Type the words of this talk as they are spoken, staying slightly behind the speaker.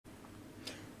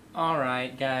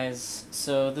Alright guys,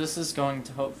 so this is going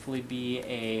to hopefully be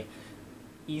a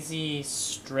easy,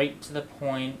 straight to the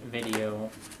point video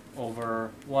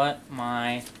over what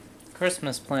my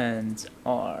Christmas plans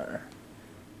are.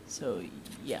 So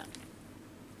yeah,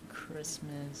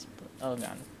 oh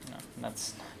god, no,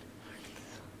 that's not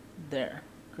there.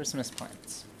 Christmas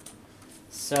plans.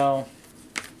 So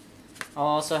I'll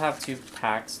also have 2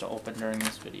 packs to open during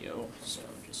this video, so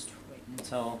just wait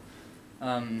until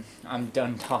I'm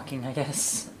done talking, I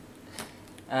guess.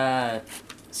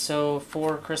 So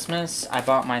for Christmas, I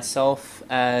bought myself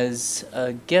as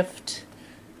a gift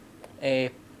a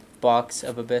box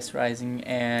of Abyss Rising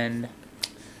and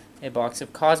a box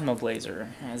of Cosmo Blazer.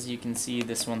 As you can see,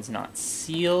 this one's not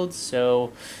sealed,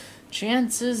 so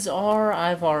chances are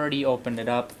I've already opened it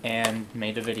up and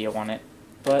made a video on it,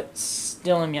 but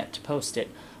still am yet to post it,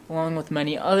 along with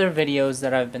many other videos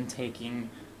that I've been taking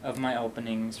of my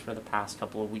openings for the past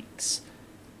couple of weeks.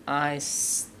 I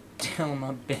still am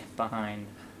a bit behind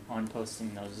on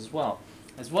posting those as well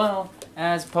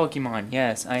as Pokemon.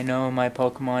 Yes, I know my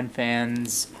Pokemon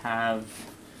fans have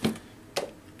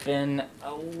been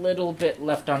a little bit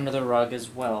left under the rug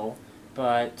as well,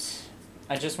 but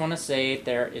I just want to say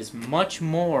there is much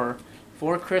more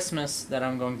for Christmas that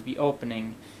I'm going to be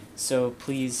opening, so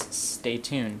please stay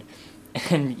tuned.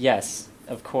 And yes,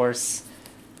 of course,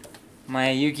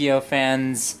 my Yu-Gi-Oh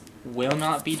fans will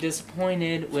not be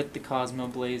disappointed with the Cosmo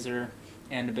Blazer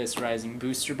and Abyss Rising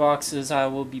booster boxes I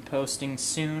will be posting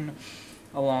soon,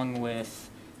 along with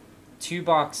 2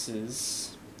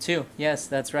 boxes, yes,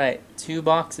 that's right, 2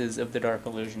 boxes of the Dark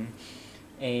Illusion,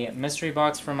 a mystery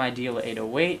box from Ideal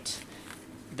 808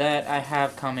 that I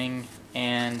have coming,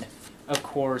 and of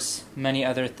course many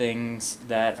other things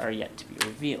that are yet to be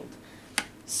revealed.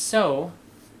 So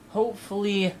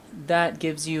hopefully that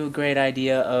gives you a great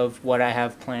idea of what I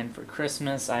have planned for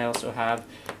Christmas. I also have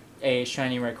a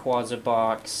Shiny Rayquaza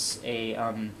box, a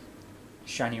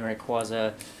Shiny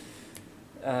Rayquaza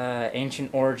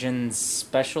Ancient Origins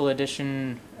Special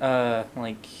Edition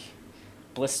like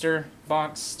blister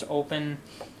box to open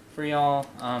for y'all,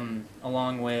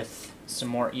 along with some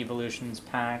more Evolutions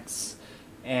packs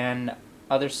and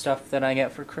other stuff that I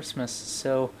get for Christmas.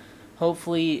 So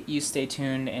hopefully you stay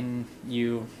tuned and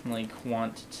you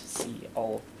want to see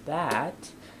all of that,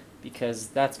 because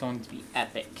that's going to be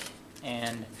epic.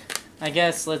 And I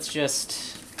guess let's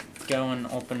just go and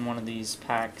open one of these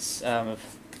packs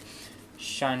of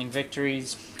Shining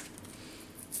Victories,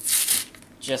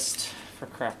 just for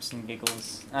craps and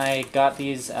giggles. I got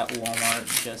these at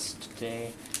Walmart just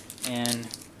today and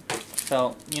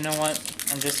felt, you know what,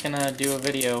 I'm just gonna do a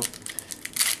video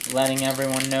letting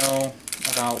everyone know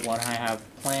about what I have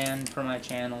planned for my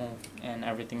channel and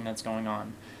everything that's going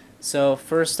on. So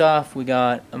first off, we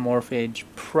got a Morphage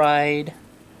Pride,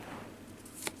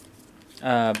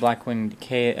 Blackwing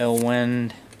Decay,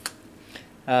 Elwind,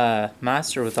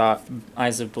 Master with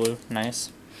Eyes of Blue,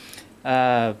 nice,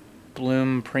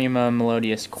 Bloom Prima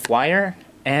Melodious Choir,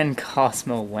 and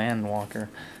Cosmo Landwalker.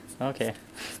 Okay.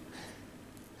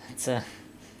 It's a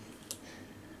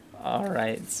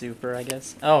alright, super, I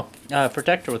guess. Oh,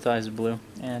 Protector with Eyes of Blue,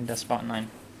 and Spot 9.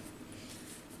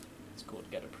 It's cool to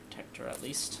get a Protector, at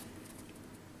least.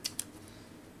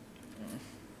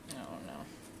 Oh, no.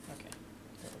 Okay,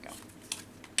 there we go.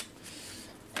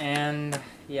 And,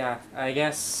 yeah, I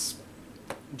guess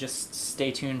just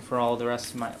stay tuned for all the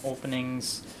rest of my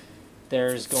openings.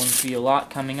 There's going to be a lot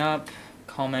coming up.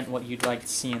 Comment what you'd like to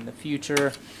see in the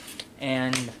future,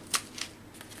 and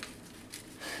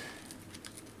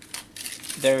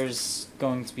there's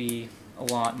going to be a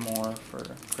lot more for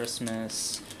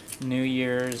Christmas, New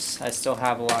Year's. I still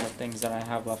have a lot of things that I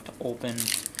have left to open,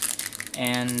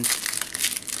 and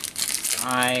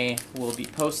I will be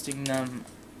posting them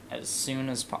as soon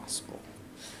as possible.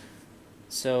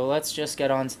 So let's just get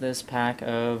on to this pack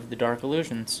of the Dark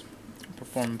Illusions.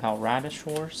 Performapal Radish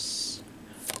Horse,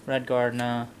 Red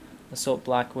Gardna, Assault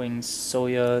Blackwing,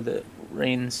 Soya, the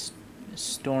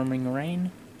Storming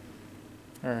Rain,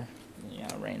 or yeah,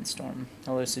 Rainstorm,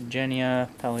 Hallucigenia,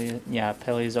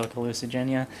 Paleozoic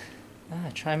Hallucigenia,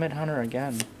 Trimid Hunter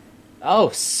again. Oh,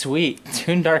 sweet!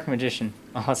 Toon Dark Magician,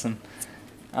 awesome.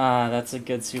 That's a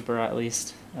good super at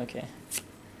least. Okay.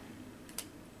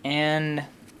 And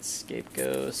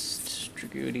Scapegoat,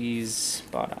 Dragooties,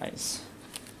 Bot Eyes.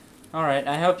 Alright,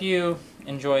 I hope you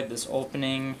enjoyed this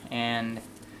opening and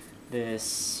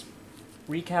this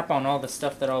recap on all the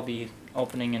stuff that I'll be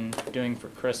opening and doing for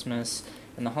Christmas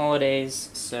and the holidays.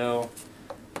 So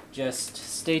just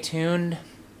stay tuned,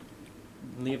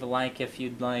 leave a like if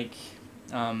you'd like,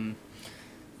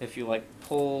 if you like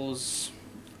polls,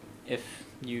 if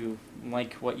you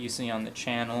like what you see on the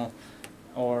channel,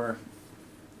 or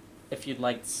if you'd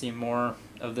like to see more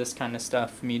of this kind of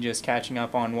stuff, me just catching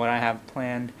up on what I have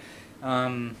planned.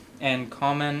 And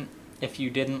comment if you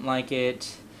didn't like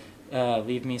it,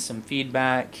 leave me some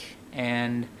feedback,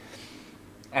 and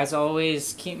as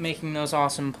always, keep making those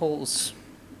awesome pulls.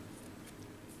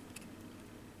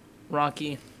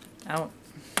 Rocky, out.